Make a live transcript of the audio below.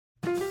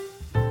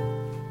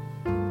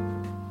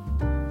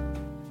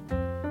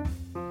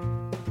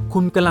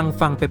คุณกำลัง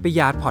ฟัง Paper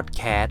Yard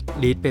Podcast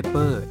Read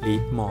Paper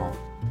Read More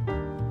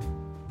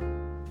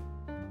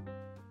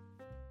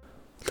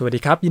สวัสดี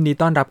ครับยินดี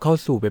ต้อนรับเข้า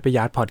สู่ Paper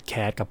Yard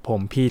Podcast กับผม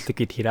พี่ส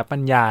กิทธิรปั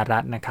ญญารั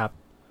ตน์นะครับ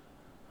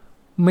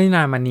ไม่น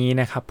านมานี้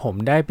นะครับผม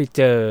ได้ไปเ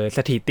จอส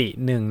ถิติ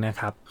หนึ่งนะ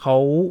ครับเขา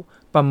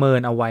ประเมิน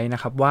เอาไว้นะ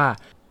ครับว่า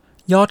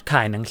ยอดข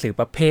ายหนังสือ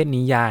ประเภท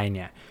นิยายเ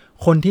นี่ย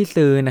คนที่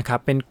ซื้อนะครับ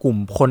เป็นกลุ่ม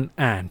คน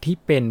อ่านที่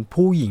เป็น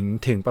ผู้หญิง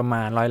ถึงประม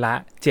าณร้อยละ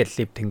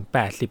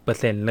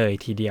 70-80% เลย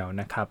ทีเดียว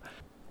นะครับ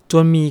จ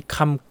นมีค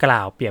ำกล่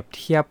าวเปรียบเ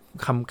ทียบ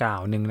คำกล่า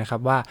วหนึ่งนะครั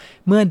บว่า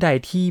เมื่อใด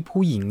ที่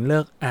ผู้หญิงเลิ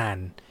กอ่าน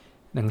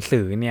หนัง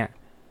สือเนี่ย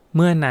เ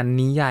มื่อนั้น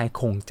นิยาย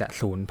คงจะ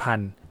สูญพัน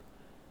ธุ์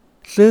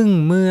ซึ่ง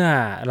เมื่อ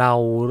เรา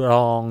ล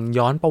อง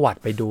ย้อนประวัติ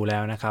ไปดูแล้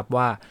วนะครับ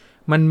ว่า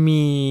มัน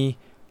มี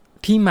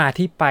ที่มา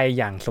ที่ไป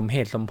อย่างสมเห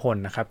ตุสมผล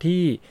นะครับ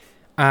ที่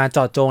เจ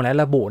าะจงและ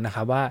ระบุนะค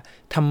รับว่า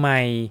ทำไม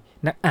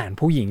นักอ่าน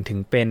ผู้หญิงถึง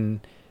เป็น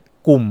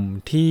กลุ่ม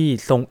ที่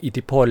ทรงอิท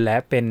ธิพลและ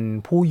เป็น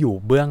ผู้อยู่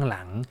เบื้องห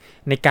ลัง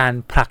ในการ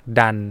ผลัก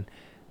ดัน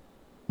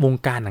วง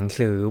การหนัง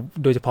สือ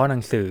โดยเฉพาะหนั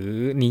งสือ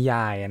นิย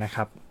ายนะค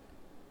รับ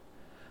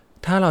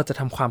ถ้าเราจะ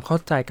ทำความเข้า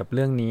ใจกับเ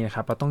รื่องนี้นะค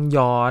รับเราต้อง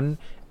ย้อน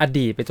อ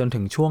ดีตไปจนถึ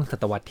งช่วงศ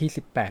ตวรรษที่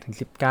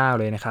 18-19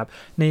 เลยนะครับ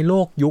ในโล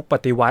กยุคป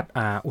ฏิวัติ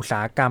อุตสา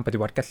หกรรมปฏิ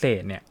วัติเกษ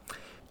ตรเนี่ย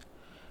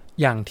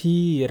อย่าง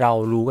ที่เรา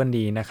รู้กัน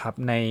ดีนะครับ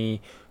ใน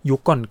ยุค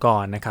ก่อ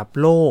นๆนะครับ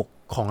โลก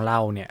ของเรา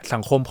เนี่ยสั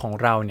งคมของ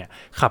เราเนี่ย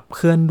ขับเค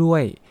ลื่อนด้ว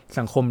ย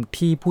สังคม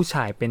ที่ผู้ช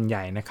ายเป็นให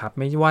ญ่นะครับไ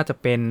ม่ว่าจะ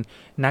เป็น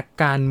นัก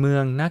การเมือ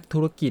งนักธุ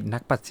รกิจนั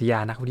กปรัชญา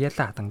นักวิทยา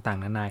ศาสตร์ต่าง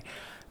ๆนานา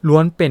ล้ว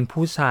นเป็น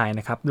ผู้ชาย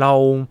นะครับเรา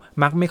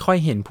มักไม่ค่อย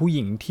เห็นผู้ห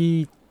ญิงที่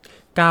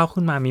ก้าว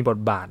ขึ้นมามีบท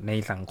บาทใน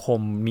สังคม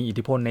มีอิท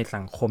ธิพลใน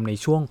สังคมใน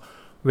ช่วง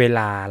เวล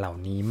าเหล่า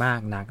นี้มา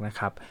กนักนะค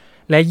รับ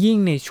และยิ่ง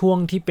ในช่วง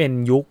ที่เป็น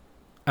ยุค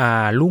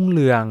รุ่งเ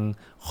รือง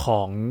ข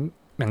อง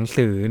หนัง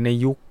สือใน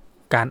ยุค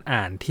การ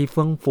อ่านที่เ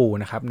ฟื่องฟู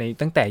นะครับใน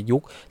ตั้งแต่ยุ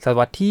คศต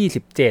วรรษที่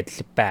17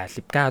 18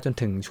 19จน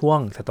ถึงช่วง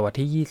ศตวรรษ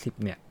ที่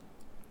20เนี่ย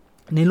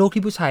ในโลก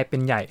ที่ผู้ชายเป็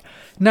นใหญ่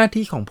หน้า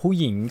ที่ของผู้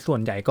หญิงส่ว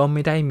นใหญ่ก็ไ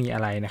ม่ได้มีอ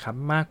ะไรนะครับ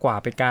มากกว่า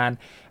เป็นการ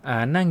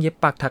นั่งเย็บ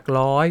ปักถัก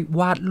ร้อย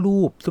วาดรู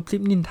ปซุบซิ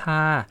บนินท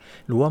า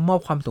หรือว่ามอบ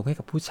ความสุขให้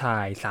กับผู้ชา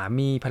ยสา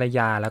มีภรรย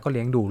าแล้วก็เ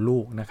ลี้ยงดูลู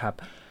กนะครับ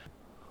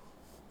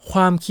คว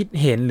ามคิด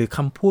เห็นหรือค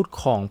ำพูด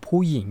ของ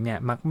ผู้หญิงเนี่ย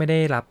มักไม่ได้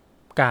รับ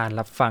การ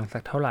รับฟังสั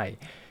กเท่าไหร่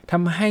ท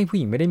ำให้ผู้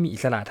หญิงไม่ได้มีอิ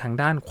สระทาง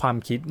ด้านความ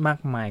คิดมาก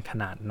มายข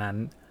นาดนั้น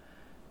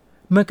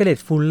เมื่อเกเรต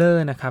ฟูลเลอ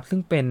ร์นะครับซึ่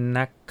งเป็น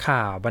นักข่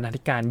าวบรรณา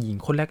ธิการหญิง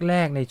คนแร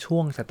กๆในช่ว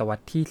งศตวรร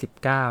ษที่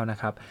19นะ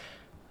ครับ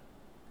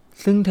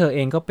ซึ่งเธอเอ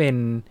งก็เป็น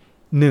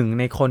หนึ่ง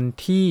ในคน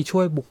ที่ช่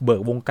วยบุกเบิ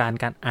กวงการ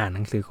การอ่านห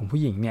นังสือของผู้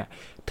หญิงเนี่ย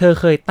เธอ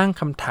เคยตั้ง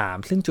คำถาม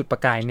ซึ่งจุดปร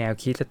ะกายแนว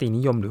คิดสตรี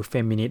นิยมหรือเฟ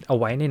มินิสต์เอา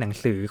ไว้ในหนัง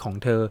สือของ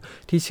เธอ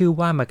ที่ชื่อ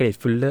ว่า Margaret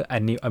Fuller A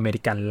New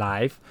American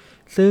Life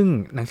ซึ่ง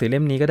หนังสือเ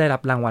ล่มนี้ก็ได้รั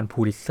บรางวัลพู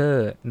ลิตเซอ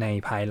ร์ใน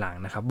ภายหลัง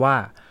นะครับว่า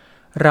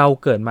เรา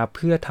เกิดมาเ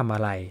พื่อทำอ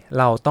ะไร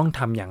เราต้องท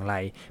ำอย่างไร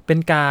เป็น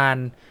การ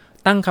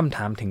ตั้งคำถ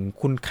ามถึง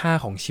คุณค่า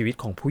ของชีวิต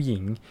ของผู้หญิ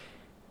ง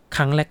ค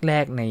รั้งแร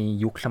กๆใน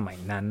ยุคสมัย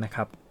นั้นนะค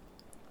รับ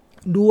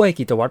ด้วย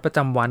กิจวัตรประจ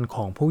ำวันข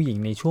องผู้หญิง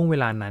ในช่วงเว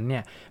ลานั้นเนี่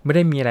ยไม่ไ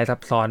ด้มีอะไรซั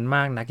บซ้อนม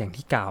ากนักอย่าง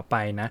ที่กล่าวไป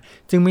นะ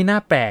จึงไม่น่า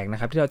แปลกนะ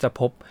ครับที่เราจะ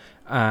พบ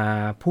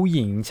ผู้ห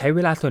ญิงใช้เว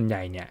ลาส่วนให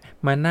ญ่เนี่ย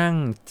มานั่ง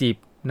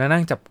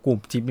จับกลุ่ม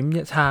จิบน้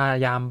ำชา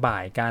ยามบ่า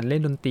ยการเล่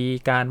นดนตรี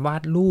การวา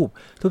ดรูป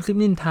ทุบซิบ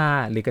นินทา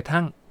หรือกระ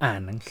ทั่งอ่า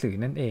นหนังสือ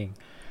นั่นเอง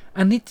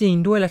อันที่จริง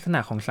ด้วยลักษณะ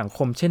ของสังค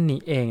มเช่นนี้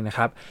เองนะค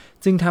รับ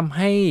จึงทำใ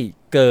ห้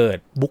เกิด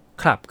บุ๊ก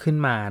คลับขึ้น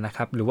มานะค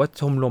รับหรือว่า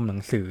ชมรมหนั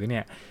งสือเ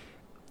นี่ย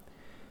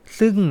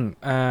ซึ่ง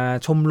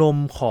ชมรม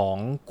ของ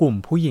กลุ่ม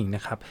ผู้หญิงน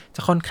ะครับจ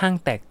ะค่อนข้าง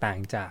แตกต่าง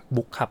จาก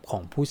บุ๊กคลับขอ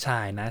งผู้ชา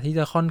ยนะที่จ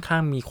ะค่อนข้า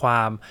งมีคว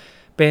าม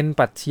เป็น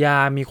ปรัชญา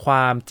มีคว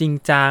ามจริง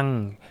จัง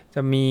จ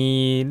ะมี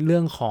เรื่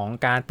องของ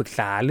การปรึกษ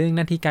าเรื่องห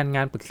น้าที่การง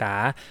านปรึกษา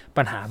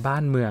ปัญหาบ้า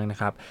นเมืองนะ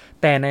ครับ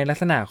แต่ในลัก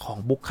ษณะของ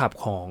บุ๊กคลับ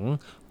ของ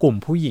กลุ่ม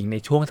ผู้หญิงใน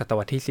ช่วงศตว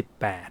รรษที่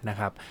18นะ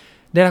ครับ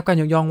ได้รับการ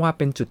ยกย่องว่า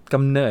เป็นจุดก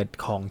ำเนิด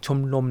ของชม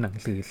รมหนัง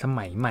สือส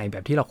มัยใหม่แบ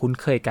บที่เราคุ้น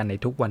เคยกันใน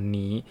ทุกวัน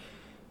นี้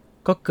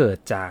ก็เกิด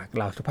จากเ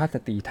หล่าสุภาพส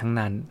ตรีทั้ง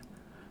นั้น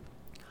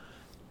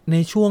ใน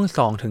ช่วง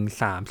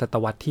 2-3 ศต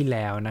วรรษที่แ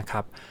ล้วนะค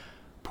รับ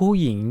ผู้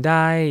หญิงไ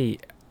ด้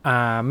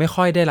ไม่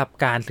ค่อยได้รับ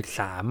การศึกษ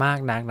ามาก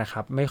นักนะค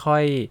รับไม่ค่อ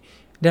ย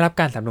ได้รับ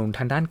การสนับสนุนท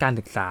างด้านการ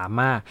ศึกษา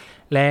มาก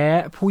และ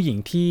ผู้หญิง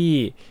ที่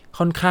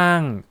ค่อนข้าง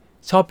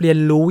ชอบเรียน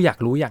รู้อยา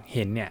กเ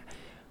ห็นเนี่ย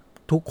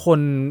ทุกคน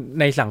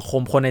ในสังค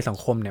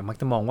มเนี่ยมัก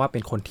จะมองว่าเป็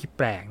นคนที่แ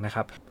ปลกนะค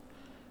รับ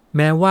แ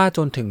ม้ว่าจ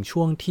นถึง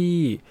ช่วงที่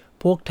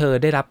พวกเธอ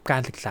ได้รับกา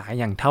รศึกษา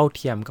อย่างเท่าเ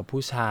ทียมกับ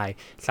ผู้ชาย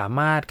สาม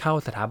ารถเข้า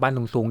สถาบัน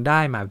สูงๆได้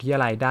มหาวิทย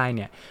าลัยได้เ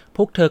นี่ยพ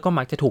วกเธอก็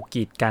มักจะถูก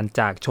กีดกัน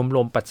จากชมร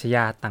มปรัชญ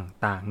า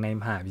ต่างๆใน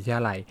มหาวิทย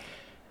าลัย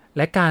แ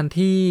ละการ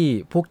ที่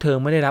พวกเธอ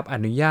ไม่ได้รับอ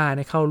นุญาตใ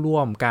ห้เข้าร่ว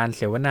มการเ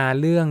สวนา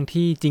เรื่อง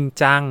ที่จริง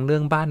จังเรื่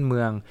องบ้านเมื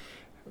อง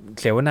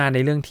เสวนาใน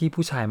เรื่องที่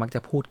ผู้ชายมักจะ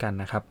พูดกัน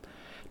นะครับ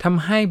ท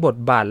ำให้บท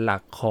บาทหลั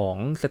กของ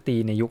สตรี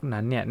ในยุค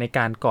นั้นเนี่ยในก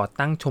ารก่อ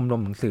ตั้งชมร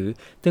มหนังสือ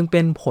จึงเ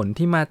ป็นผล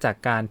ที่มาจาก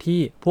การที่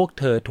พวก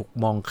เธอถูก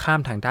มองข้าม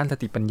ทางด้านส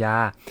ติปัญญา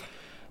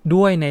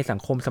ด้วยในสัง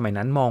คมสมัย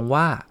นั้นมอง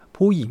ว่าผ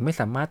ผู้หญิงไม่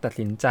สามารถตัด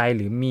สินใจห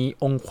รือมี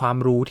องค์ความ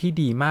รู้ที่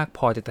ดีมากพ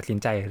อจะตัดสิน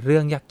ใจเรื่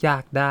องยา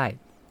กๆได้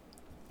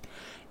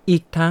อี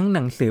กทั้งห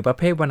นังสือประ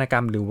เภทวรรณกร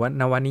รมหรือว่า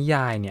นวนิย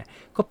ายเนี่ย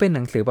ก็เป็นห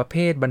นังสือประเภ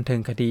ทบันเทิง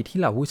คดีที่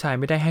เหล่าผู้ชาย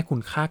ไม่ได้ให้คุ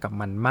ณค่ากับ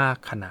มันมาก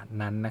ขนาด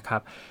นั้นนะครั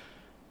บ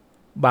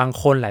บาง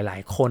คนหลา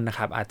ยๆคนนะค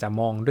รับอาจจะ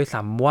มองด้วย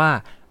ซ้ำว่า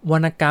วร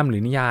รณกรรมหรื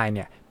อนิยายเ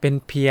นี่ยเป็น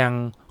เพียง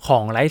ขอ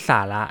งไร้สา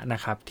ระน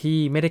ะครับที่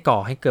ไม่ได้ก่อ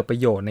ให้เกิดประ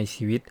โยชน์ใน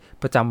ชีวิต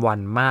ประจำวัน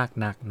มาก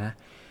นักนะ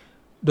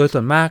โดยส่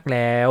วนมากแ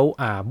ล้ว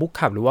บุ๊ก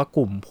คลับหรือว่าก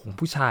ลุ่มของ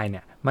ผู้ชายเ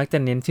นี่ยมักจะ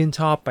เน้นชื่น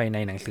ชอบไปใน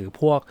หนังสือ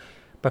พวก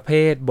ประเภ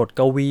ทบท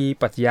กวี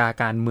ปรัชญา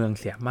การเมือง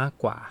เสียมาก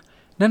กว่า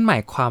นั่นหมา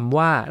ยความ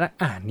ว่านัก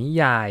อ่านนิ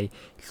ยาย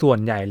ส่วน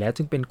ใหญ่แล้ว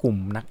จึงเป็นกลุ่ม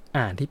นัก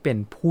อ่านที่เป็น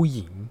ผู้ห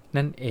ญิง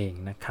นั่นเอง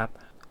นะครับ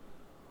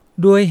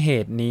ด้วยเห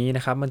ตุนี้น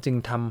ะครับมันจึง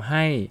ทำใ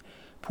ห้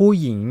ผู้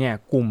หญิงเนี่ย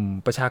กลุ่ม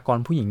ประชากร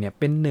ผู้หญิงเนี่ย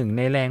เป็นหนึ่งใ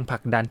นแรงผลั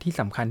กดันที่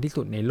สำคัญที่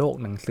สุดในโลก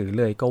หนังสือ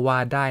เลยก็ว่า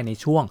ได้ใน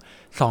ช่วง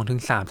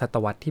 2-3 ศต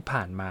วรรษที่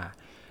ผ่านมา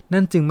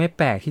นั่นจึงไม่แ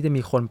ปลกที่จะ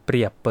มีคนเป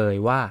รียบเปย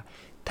ว่า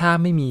ถ้า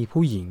ไม่มี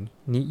ผู้หญิง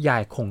นิยา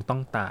ยคงต้อ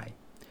งตาย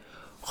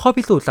ข้อ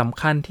พิสูจน์สำ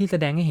คัญที่แส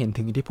ดงให้เห็น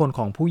ถึงอิทธิพลข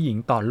องผู้หญิง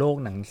ต่อโลก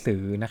หนังสื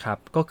อนะครับ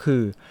ก็คื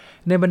อ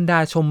ในบรรดา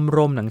ชมร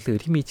มหนังสือ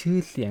ที่มีชื่อ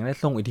เสียงและ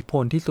ทรงอิทธิพ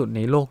ลที่สุดใน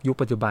โลกยุค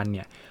ปัจจุบันเ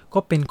นี่ยก็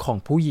เป็นของ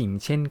ผู้หญิง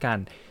เช่นกัน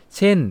เ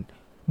ช่น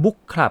บุ๊ก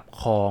คลับ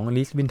ของ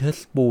ลิซ วินเทอร์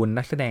สปูน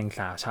นักแสดงส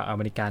าวชาวอเ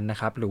มริกันนะ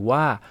ครับหรือว่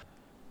า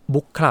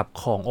บุ๊กคลับ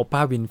ของโอปร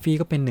าห์ วินฟรี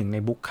ก็เป็นหนึ่งใน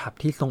บุ๊กคลับ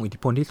ที่ทรงอิทธิ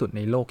พลที่สุดใ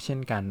นโลกเช่น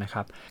กันนะค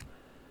รับ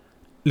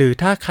หรือ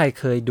ถ้าใคร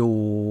เคยดู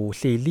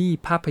ซีรีส์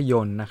ภาพย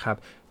นตร์นะครับ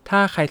ถ้า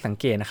ใครสัง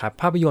เกตนะครับ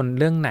ภาพยนตร์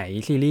เรื่องไหน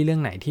ซีรีส์เรื่อ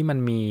งไหนที่มัน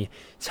มี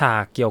ฉา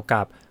กเกี่ยว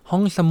กับห้อ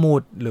งสมุ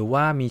ดหรือ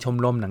ว่ามีชม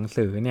รมหนัง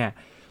สือเนี่ย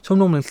ชม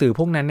รมหนังสือพ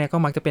วกนั้นเนี่ยก็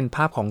มักจะเป็นภ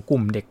าพของก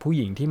ลุ่มเด็กผู้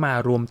หญิงที่มา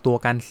รวมตัว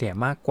กันเสีย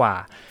มากกว่า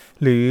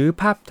หรือ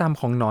ภาพจำ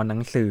ของหนอนหนั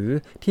งสือ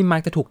ที่มัก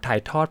จะถูกถ่าย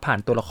ทอดผ่าน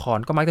ตัวละคร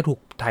ก็มักจะถูก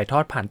ถ่ายทอ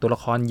ดผ่านตัวละ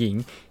ครหญิง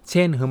เ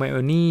ช่นเฮอร์ไมโ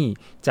อนี่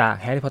จาก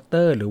แฮร์รี่พอตเต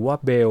อร์หรือว่า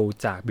เบล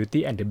จาก Beauty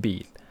and the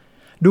Beast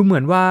ดูเหมื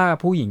อนว่า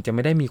ผู้หญิงจะไ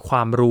ม่ได้มีคว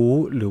ามรู้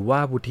หรือว่า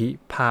วุฒิ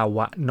ภาว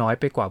ะน้อย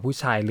ไปกว่าผู้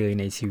ชายเลย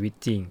ในชีวิต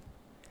จริง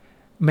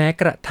แม้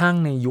กระทั่ง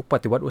ในยุคป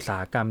ฏิวัติอุตสา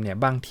หกรรมเนี่ย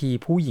บางที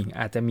ผู้หญิง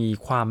อาจจะมี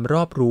ความร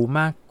อบรู้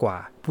มากกว่า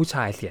ผู้ช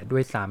ายเสียด้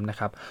วยซ้ำนะ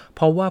ครับเพ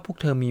ราะว่าพวก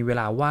เธอมีเว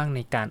ลาว่างใน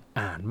การ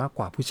อ่านมากก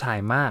ว่าผู้ชาย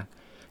มาก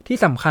ที่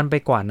สำคัญไป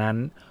กว่านั้น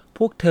พ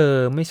วกเธอ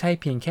ไม่ใช่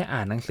เพียงแค่อ่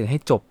านหนังสือให้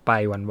จบไป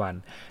วัน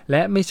ๆแล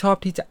ะไม่ชอบ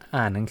ที่จะ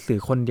อ่านหนังสือ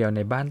คนเดียวใน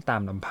บ้านตา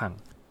มลำพัง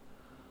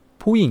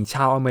ผู้หญิงช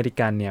าวอเมริ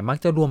กันเนี่ยมัก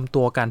จะรวม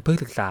ตัวกันเพื่อ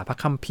ศึกษาพระ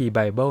คัมภีร์ไบ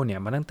เบิลเนี่ย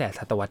มาตั้งแต่ศ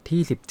ตวรรษ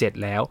ที่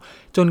17แล้ว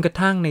จนกระ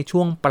ทั่งในช่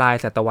วงปลาย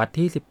ศตวรรษ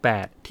ที่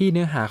18ที่เ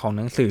นื้อหาของห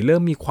นังสือเริ่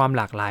มมีความ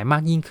หลากหลายมา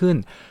กยิ่งขึ้น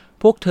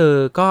พวกเธอ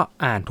ก็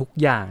อ่านทุก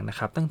อย่างนะค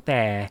รับตั้งแ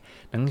ต่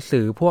หนังสื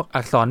อพวก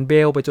อักษรเบร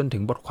ลล์ไปจนถึ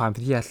งบทความ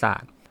วิทยาศา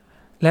สตร์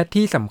และ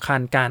ที่สำคัญ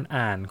การ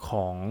อ่านข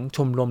องช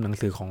มรมหนัง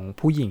สือของ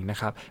ผู้หญิงนะ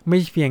ครับไม่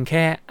เพียงแ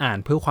ค่อ่าน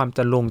เพื่อความจ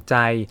ะลงใจ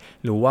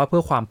หรือว่าเพื่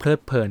อความเพลิด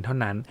เพลินเท่า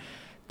นั้น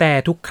แต่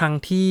ทุกครั้ง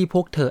ที่พ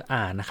วกเธอ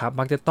อ่านนะครับ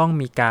มักจะต้อง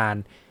มีการ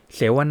เ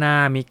สวนา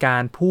มีกา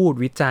รพูด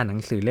วิจารณ์หนั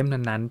งสือเล่ม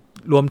นั้น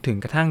ๆรวมถึง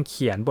กระทั่งเ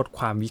ขียนบทค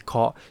วามวิเคร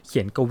าะห์เขี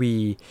ยนกวี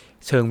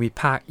เชิงวิ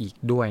พากษ์อีก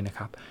ด้วยนะค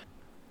รับ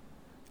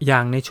อย่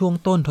างในช่วง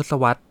ต้นทศ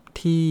วรรษ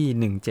ที่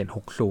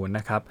1760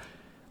นะครับ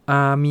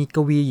มีก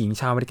วีหญิง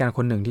ชาวอเมริกันค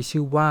นหนึ่งที่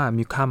ชื่อว่า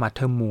มิลคา มาเธ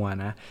อร์มัวร์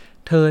นะ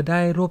เธอไ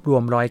ด้รวบรว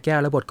มร้อยแก้ว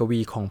และบทกวี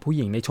ของผู้ห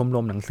ญิงในชมร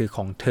มหนังสือข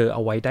องเธอเอ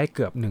าไว้ได้เ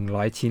กือบ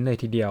100ชิ้นเลย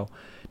ทีเดียว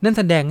นั่นแ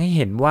สดงให้เ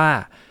ห็นว่า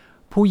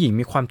ผู้หญิง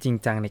มีความจริง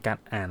จังในการ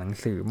อ่านหนัง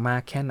สือมา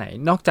กแค่ไหน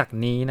นอกจาก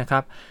นี้นะครั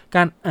บก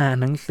ารอ่าน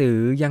หนังสือ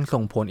ยัง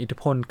ส่งผลอิทธิ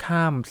พล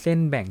ข้ามเส้น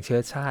แบ่งเชื้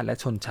อชาติและ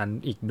ชนชั้น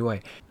อีกด้วย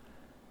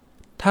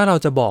ถ้าเรา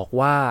จะบอก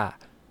ว่า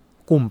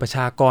กลุ่มประช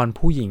ากร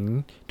ผู้หญิง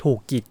ถูก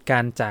กีดกั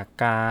นจาก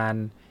ก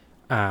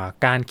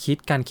ารคิด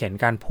การเขียน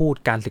การพูด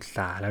การศึกษ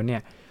าแล้วเนี่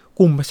ย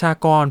กลุ่มประชา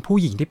กรผู้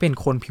หญิงที่เป็น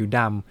คนผิวด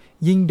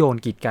ำยิ่งโดน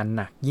กีดกัน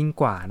หนักยิ่ง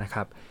กว่านะค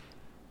รับ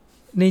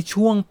ใน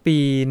ช่วงปี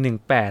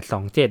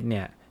1827เ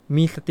นี่ย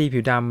มีสตรีผิ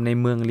วดำใน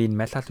เมืองลินแ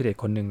มสซาชูเซต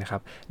ส์คนหนึ่งนะครั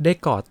บได้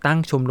ก่อตั้ง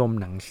ชมรม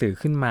หนังสือ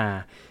ขึ้นมา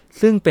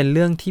ซึ่งเป็นเ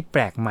รื่องที่แป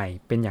ลกใหม่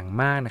เป็นอย่าง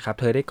มากนะครับ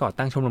เธอได้ก่อ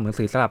ตั้งชมรมหนัง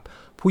สือสำหรับ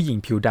ผู้หญิง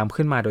ผิวดำ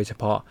ขึ้นมาโดยเฉ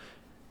พาะ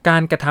กา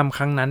รกระทำค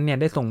รั้งนั้นเนี่ย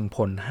ได้ส่งผ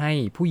ลให้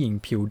ผู้หญิง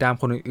ผิวด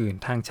ำคนอื่น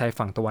ๆทางชาย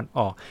ฝั่งตะวันอ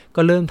อก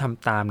ก็เริ่มท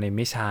ำตามในไ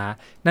ม่ช้า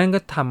นั่นก็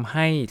ทำใ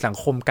ห้สัง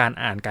คมการ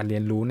อ่านการเรี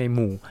ยนรู้ในห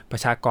มู่ปร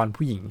ะชากร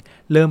ผู้หญิง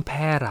เริ่มแพ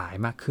ร่หลาย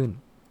มากขึ้น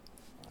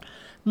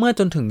เมื่อ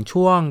จนถึง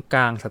ช่วงก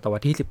ลางศตวร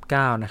รษที่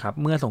19นะครับ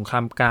เมื่อสงครา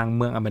มกลางเ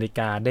มืองอเมริก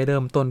าได้เ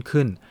ริ่มต้น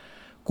ขึ้น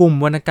กลุ่ม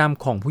วรรณกรรม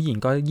ของผู้หญิง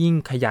ก็ยิ่ง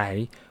ขยาย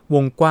ว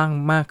งกว้าง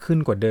มากขึ้น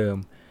กว่าเดิม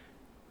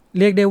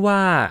เรียกได้ว่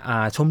า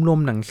ชมร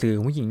มหนังสือ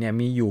ผู้หญิงเนี่ย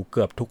มีอยู่เ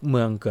กือบทุกเ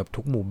มืองเกือบ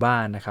ทุกหมู่บ้า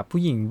นนะครับ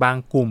ผู้หญิงบาง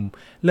กลุ่ม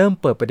เริ่ม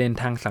เปิดประเด็น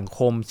ทางสังค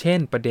มเช่น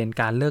ประเด็น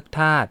การเลิกท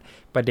าส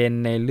ประเด็น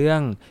ในเรื่อ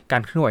งกา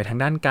รเคลื่อนไหวทาง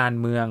ด้านการ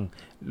เมือง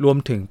รวม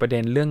ถึงประเด็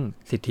นเรื่อง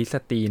สิทธิส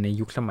ตรีใน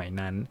ยุคสมัย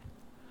นั้น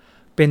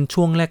เป็น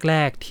ช่วงแร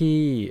กๆที่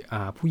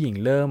ผู้หญิง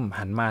เริ่ม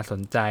หันมาส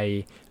นใจ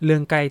เรื่อ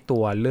งใกล้ตั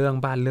วเรื่อง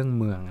บ้านเรื่อง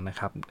เมืองนะ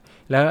ครับ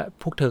แล้ว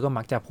พวกเธอก็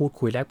มักจะพูด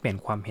คุยแลกเปลี่ยน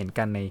ความเห็น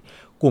กันใน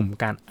กลุ่ม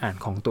การอ่าน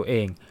ของตัวเอ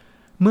ง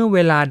เมื่อเว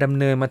ลาดำ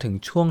เนินมาถึง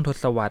ช่วงท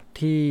ศวรรษ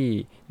ที่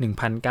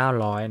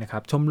 1900 นะครั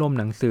บชมรม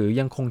หนังสือ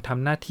ยังคงท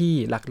ำหน้าที่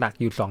หลักๆ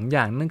อยู่2 อ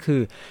ย่างนั่นคื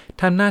อ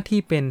ทำหน้าที่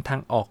เป็นทา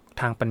งออก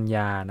ทางปัญญ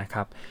านะค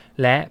รับ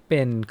และเ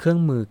ป็นเครื่อง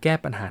มือแก้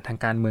ปัญหาทาง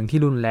การเมืองที่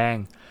รุนแรง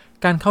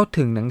การเข้า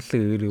ถึงหนัง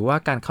สือหรือว่า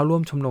การเข้าร่ว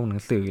มชมรมหนั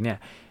งสือเนี่ย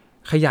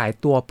ขยาย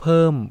ตัวเ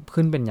พิ่ม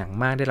ขึ้นเป็นอย่าง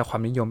มากได้รับควา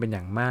มนิยมเป็นอ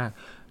ย่างมาก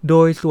โด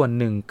ยส่วน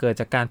หนึ่งเกิด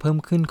จากการเพิ่ม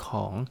ขึ้นข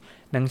อง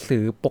หนังสื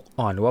อปก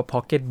อ่อนหรือว่า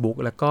Pocket Book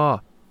แล้วก็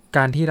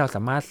การที่เราส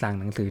ามารถสั่ง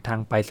หนังสือทาง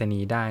ไปรษณี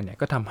ย์ได้เนี่ย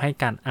ก็ทำให้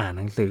การอ่าน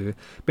หนังสือ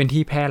เป็น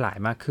ที่แพร่หลาย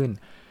มากขึ้น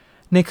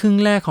ในครึ่ง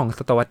แรกของศ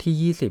ตวรรษ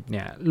ที่ 20 เ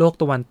นี่ยโลก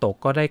ตะวันตก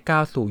ก็ได้ก้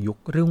าวสู่ยุค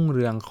รุ่งเ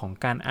รืองของ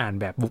การอ่าน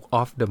แบบ Book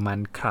of the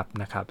Month Club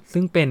นะครับ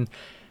ซึ่งเป็น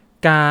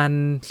การ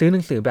ซื้อหนั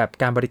งสือแบบ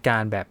การบริกา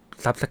รแบบ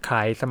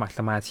Subscribe สมัครส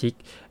มาชิก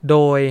โด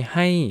ยใ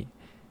ห้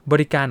บ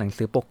ริการหนัง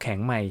สือปกแข็ง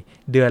ใหม่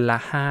เดือนละ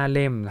5 เ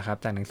ล่มนะครับ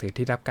จากหนังสือ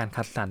ที่รับการ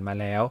คัดสรรมา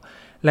แล้ว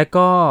และ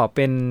ก็เ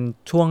ป็น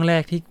ช่วงแร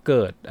กที่เ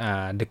กิด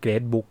The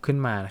Great Book ขึ้น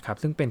มานะครับ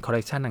ซึ่งเป็นคอลเล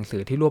กชันหนังสื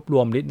อที่รวบร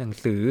วมลิสต์หนัง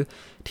สือ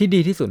ที่ดี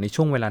ที่สุดใน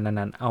ช่วงเวลา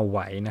นั้นๆเอาไ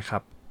ว้นะครั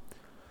บ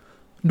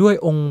ด้วย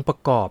องค์ประ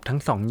กอบทั้ง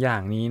2 อย่า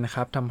งนี้นะค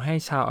รับทำให้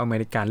ชาวอเม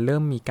ริกันเริ่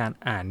มมีการ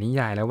อ่านนิ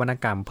ยายและวรรณ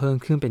กรรมเพิ่ม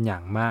ขึ้นเป็นอย่า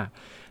งมาก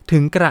ถึ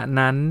งกระ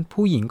นั้น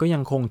ผู้หญิงก็ยั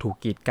งคงถูก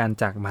กีดกัน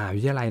จากมหาวิ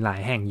ทยาลัยหลา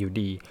ยแห่งอยู่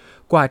ดี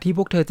กว่าที่พ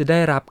วกเธอจะได้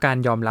รับการ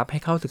ยอมรับให้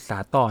เข้าศึกษา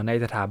ต่อใน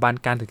สถาบัน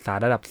การศึกษา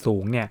ระดับสู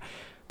งเนี่ย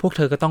พวกเ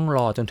ธอก็ต้องร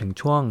อจนถึง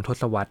ช่วงท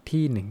ศวรรษ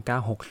ที่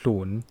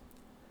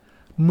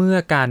 1960 เมื่อ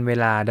การเว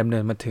ลาดำเนิ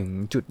นมาถึง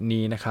จุด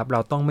นี้นะครับเรา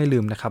ต้องไม่ลื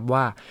มนะครับ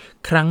ว่า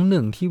ครั้งห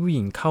นึ่งที่ผู้ห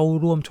ญิงเข้า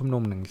ร่วมชมร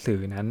มหนังสือ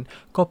นั้น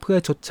ก็เพื่อ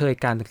ชดเชย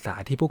การศึกษา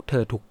ที่พวกเธ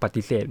อถูกป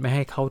ฏิเสธไม่ใ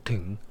ห้เข้าถึ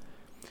ง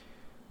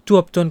จว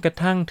บจนกระ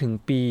ทั่งถึง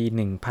ปี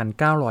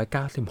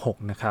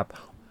 1996 นะครับ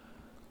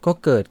ก็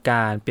เกิดก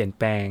ารเปลี่ยน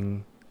แปลง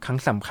ครั้ง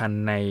สำคัญ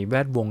ในแว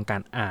ดวงกา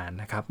รอ่าน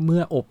นะครับเมื่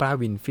อโอปราห์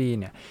วินฟรีย์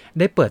เนี่ย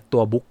ได้เปิดตั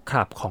วบุ๊กค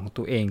ลับของ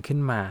ตัวเองขึ้น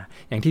มา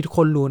อย่างที่ทุกค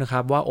นรู้นะครั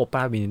บว่าโอปร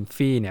าห์ วินฟ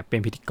รีย์เนี่ยเป็น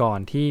พิธีกร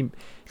ที่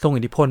ทรง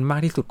อิทธิพลมา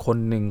กที่สุดคน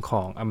หนึ่งข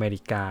องอเม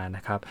ริกาน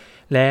ะครับ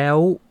แล้ว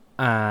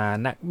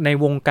ใน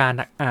วงการ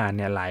นักอ่านเ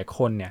นี่ยหลายค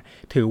นเนี่ย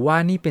ถือว่า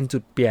นี่เป็นจุ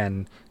ดเปลี่ยน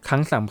ครั้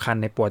งสำคัญ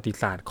ในประวัติ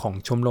ศาสตร์ของ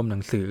ชมรมหนั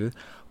งสือ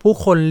ผู้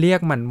คนเรีย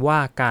กมันว่า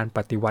การป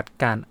ฏิวัติ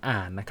การอ่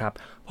านนะครับ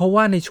เพราะ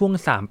ว่าในช่วง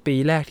3 ปี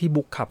แรกที่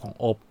บุ๊กคลับของ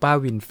โอปราห์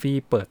วินฟรี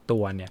ย์เปิดตั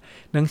วเนี่ย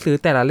หนังสือ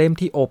แต่ละเล่ม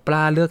ที่โอปร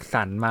าห์เลือกส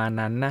รรมา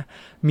นั้นนะ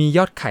มีย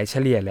อดขายเฉ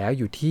ลี่ยแล้ว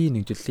อยู่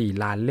ที่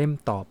 1.4 ล้านเล่ม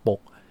ต่อปก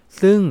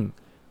ซึ่ง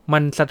มั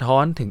นสะท้อ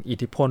นถึงอิท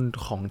ธิพล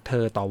ของเธ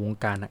อต่อวง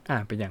การนักอ่า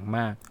นเป็นอย่างม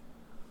าก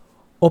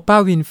โอปรา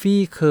ห์ วินฟรี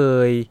ย์เค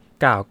ย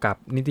กล่าวกับ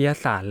นิตย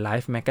สาร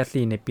Life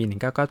Magazine ในปี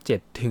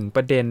 1997 ถึงป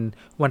ระเด็น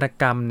วรรณ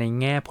กรรมใน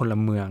แง่พล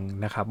เมือง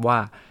นะครับว่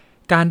า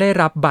การได้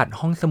รับบัตร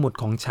ห้องสมุด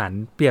ของฉัน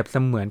เปรียบเส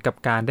มือนกับ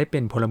การได้เป็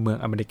นพลเมือง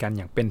อเมริกันอ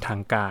ย่างเป็นทา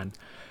งการ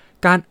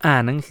การอ่า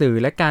นหนังสือ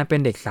และการเป็น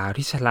เด็กสาว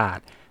ที่ฉลาด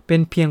เป็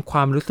นเพียงคว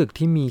ามรู้สึก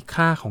ที่มี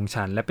ค่าของ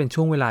ฉันและเป็น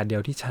ช่วงเวลาเดีย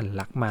วที่ฉัน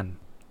รักมัน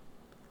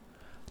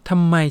ท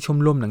ำไมชม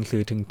รมหนังสื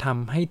อถึงท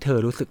ำให้เธอ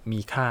รู้สึกมี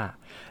ค่า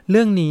เ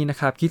รื่องนี้นะ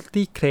ครับคริส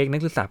ตี้ เครกนั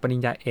กศึกษาปริ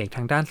ญญาเอกท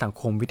างด้านสัง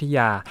คมวิทย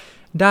า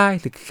ได้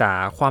ศึกษา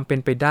ความเป็น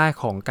ไปได้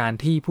ของการ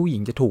ที่ผู้หญิ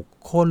งจะถูก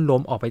โค่นล้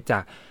มออกไปจ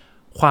าก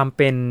ความเ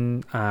ป็น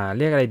เ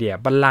รียกอะไรเดีย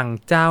บัลลังก์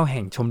เจ้าแ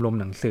ห่งชมรม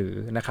หนังสือ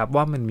นะครับ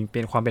ว่ามันมีเ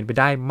ป็นความเป็นไป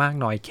ได้มาก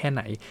น้อยแค่ไห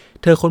น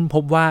เธอค้นพ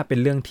บว่าเป็น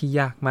เรื่องที่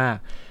ยากมาก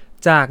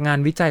จากงาน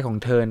วิจัยของ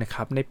เธอนะค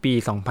รับในปี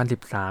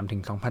 2013 ถึ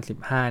ง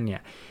 2015 เนี่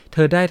ยเธ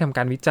อได้ทำก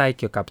ารวิจัยเ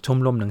กี่ยวกับชม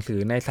รมหนังสือ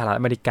ในสหรัฐ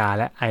อเมริกา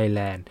และไอร์แ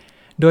ลนด์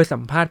โดยสั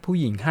มภาษณ์ผู้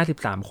หญิง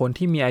 53 คน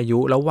ที่มีอายุ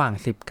ระหว่าง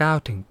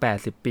 19 ถึง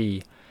 80 ปี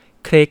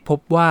เครกพบ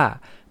ว่า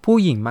ผู้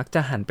หญิงมักจ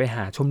ะหันไปห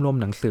าชมรม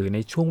หนังสือใน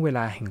ช่วงเวล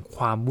าแห่งค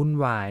วามวุ่น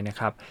วายนะ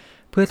ครับ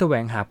เพื่อแสว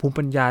งหาภูมิ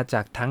ปัญญาจ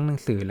ากทั้งหนัง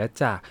สือและ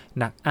จาก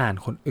นักอ่าน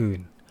คนอื่น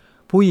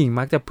ผู้หญิง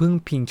มักจะพึ่ง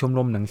พิงชมร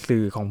มหนังสื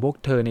อของพวก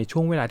เธอในช่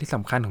วงเวลาที่ส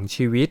ำคัญของ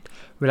ชีวิต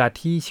เวลา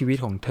ที่ชีวิต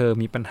ของเธอ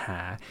มีปัญหา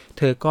เ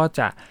ธอก็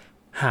จะ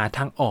หาท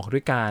างออกด้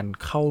วยการ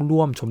เข้า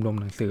ร่วมชมรม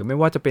หนังสือไม่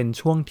ว่าจะเป็น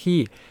ช่วงที่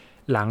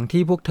หลัง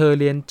ที่พวกเธอ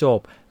เรียนจบ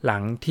หลั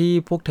งที่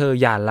พวกเธอ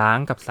หย่าร้าง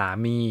กับสา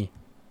มี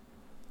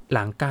ห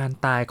ลังการ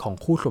ตายของ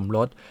คู่สมร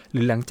สห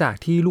รือหลังจาก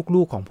ที่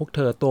ลูกๆของพวกเธ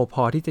อโตพ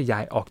อที่จะย้า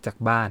ยออกจาก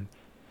บ้าน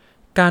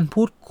การ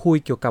พูดคุย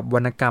เกี่ยวกับวร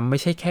รณกรรมไม่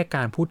ใช่แค่ก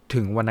ารพูด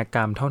ถึงวรรณกร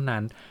รมเท่านั้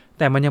นแ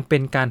ต่มันยังเป็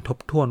นการทบ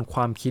ทวนคว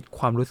ามคิดค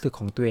วามรู้สึก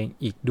ของตัวเอง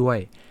อีกด้วย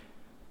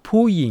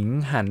ผู้หญิง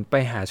หันไป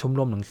หาชม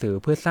รมหนังสือ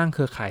เพื่อสร้างเค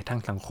รือข่ายทาง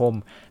สังคม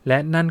และ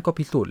นั่นก็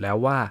พิสูจน์แล้ว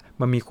ว่า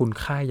มันมีคุณ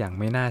ค่าอย่าง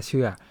ไม่น่าเ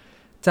ชื่อ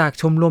จาก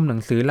ชมรมหนั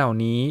งสือเหล่า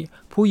นี้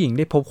ผู้หญิงไ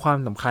ด้พบความ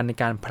สำคัญใน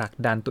การผลัก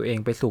ดันตัวเอง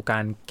ไปสู่กา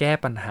รแก้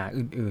ปัญหา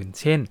อื่นๆ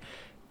เช่น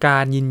กา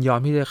รยินยอม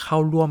ที่จะเข้า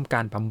ร่วมก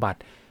ารบำบัด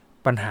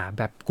ปัญหาแ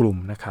บบกลุ่ม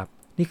นะครับ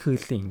นี่คือ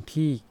สิ่ง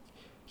ที่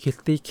คริส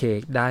ตี้ เคร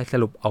กได้ส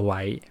รุปเอาไ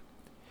ว้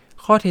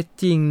ข้อเท็จ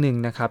จริงหนึ่ง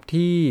นะครับ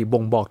ที่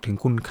บ่งบอกถึง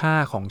คุณค่า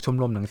ของชม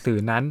รมหนังสือ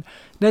นั้น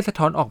ได้สะ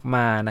ท้อนออกม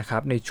านะครั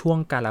บในช่วง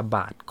การระบ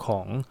าดขอ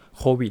ง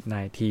โควิด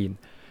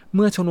 -19 เ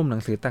มื่อชมรมหนั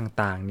งสือ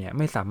ต่างๆเนี่ยไ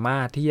ม่สามา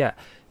รถที่จะ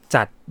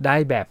จัดได้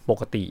แบบป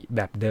กติแบ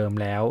บเดิม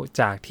แล้ว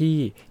จากที่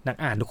นัก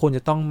อ่านทุกคนจ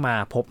ะต้องมา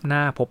พบหน้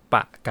าพบป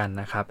ะกัน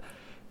นะครับ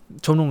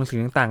ชมรมหนังสือ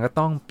ต่างๆก็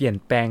ต้องเปลี่ยน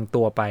แปลง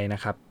ตัวไปน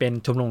ะครับเป็น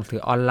ชมรมหนังสื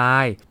อออนไล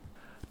น์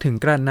ถึง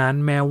กระนั้น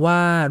แม้ว่า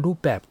รูป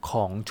แบบข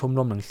องชมร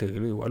มหนังสือ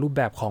หรือว่ารูปแ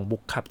บบของบุ๊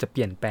กคลับจะเป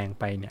ลี่ยนแปลง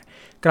ไปเนี่ย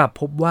กลับ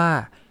พบว่า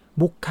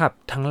บุ๊กคลับ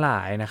ทั้งหล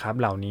ายนะครับ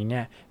เหล่านี้เ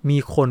นี่ยมี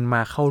คนม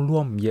าเข้าร่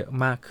วมเยอะ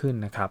มากขึ้น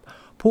นะครับ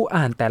ผู้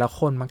อ่านแต่ละค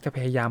นมักจะพ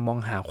ยายามมอง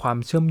หาความ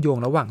เชื่อมโยง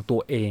ระหว่างตั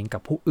วเองกั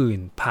บผู้อื่น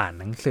ผ่าน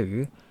หนังสือ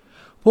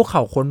พวกเข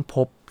าค้นพ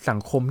บสัง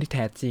คมที่แ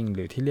ท้จริงห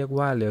รือที่เรียก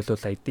ว่า Real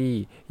Society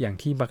อย่าง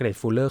ที่มาร์กาเร็ต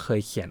ฟูลเลอร์เค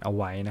ยเขียนเอา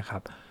ไว้นะครั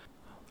บ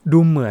ดู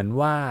เหมือน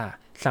ว่า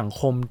สัง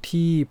คม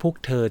ที่พวก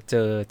เธอเจ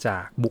อจา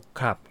กบุ๊ก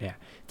คลับเนี่ย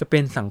จะเป็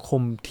นสังค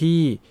ม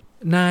ที่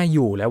น่าอ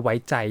ยู่และไว้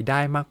ใจได้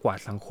มากกว่า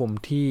สังคม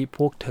ที่พ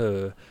วกเธอ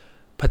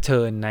เผชิ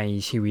ญใน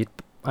ชีวิต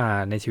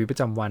ประ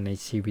จำวันใน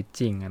ชีวิต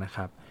จริงนะค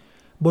รับ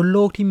บนโล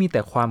กที่มีแ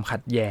ต่ความขั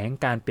ดแย้ง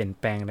การเปลี่ยน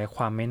แปลงและค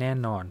วามไม่แน่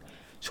นอน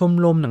ชม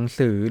รมหนัง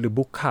สือหรือ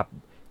บุ๊กคลับ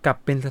กลับ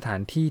เป็นสถา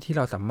นที่ที่เ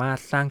ราสามารถ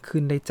สร้าง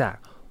ขึ้นได้จาก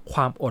คว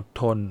ามอด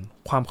ทน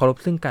ความเคารพ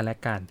ซึ่งกันและ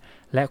กัน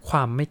และคว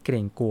ามไม่เกร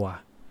งกลัว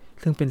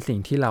ซึ่งเป็นสิ่ง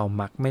ที่เรา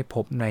มักไม่พ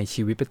บใน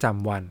ชีวิตประจ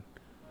ำวัน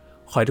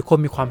ขอให้ทุกคน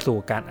มีความสุข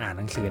กับการอ่าน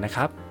หนังสือนะค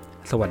รับ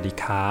สวัสดี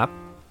ครั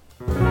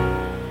บ